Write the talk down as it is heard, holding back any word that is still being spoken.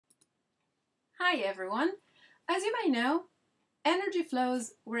Hi everyone! As you may know, energy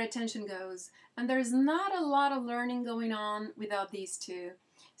flows where attention goes, and there's not a lot of learning going on without these two.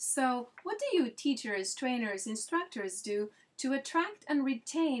 So what do you teachers, trainers, instructors do to attract and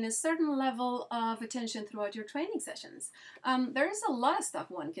retain a certain level of attention throughout your training sessions? There's a lot of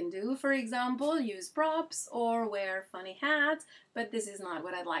stuff one can do. For example, use props or wear funny hats, but this is not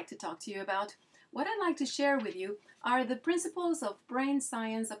what I'd like to talk to you about. What I'd like to share with you are the principles of brain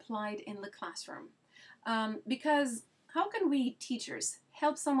science applied in the classroom. Because how can we teachers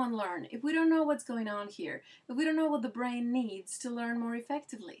help someone learn if we don't know what's going on here, if we don't know what the brain needs to learn more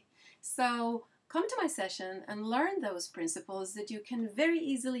effectively? So come to my session and learn those principles that you can very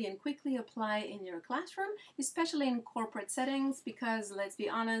easily and quickly apply in your classroom, especially in corporate settings, because let's be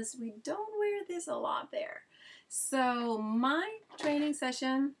honest, we don't wear this a lot there. So my training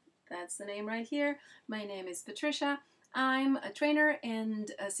session, that's the name right here. My name is Patricia. I'm a trainer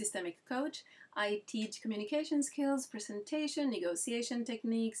and a systemic coach. I teach communication skills, presentation, negotiation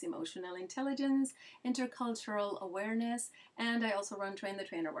techniques, emotional intelligence, intercultural awareness, and I also run Train the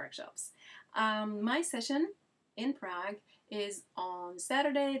Trainer workshops. My session in Prague is on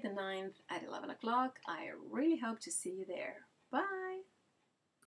Saturday the 9th at 11 o'clock. I really hope to see you there. Bye!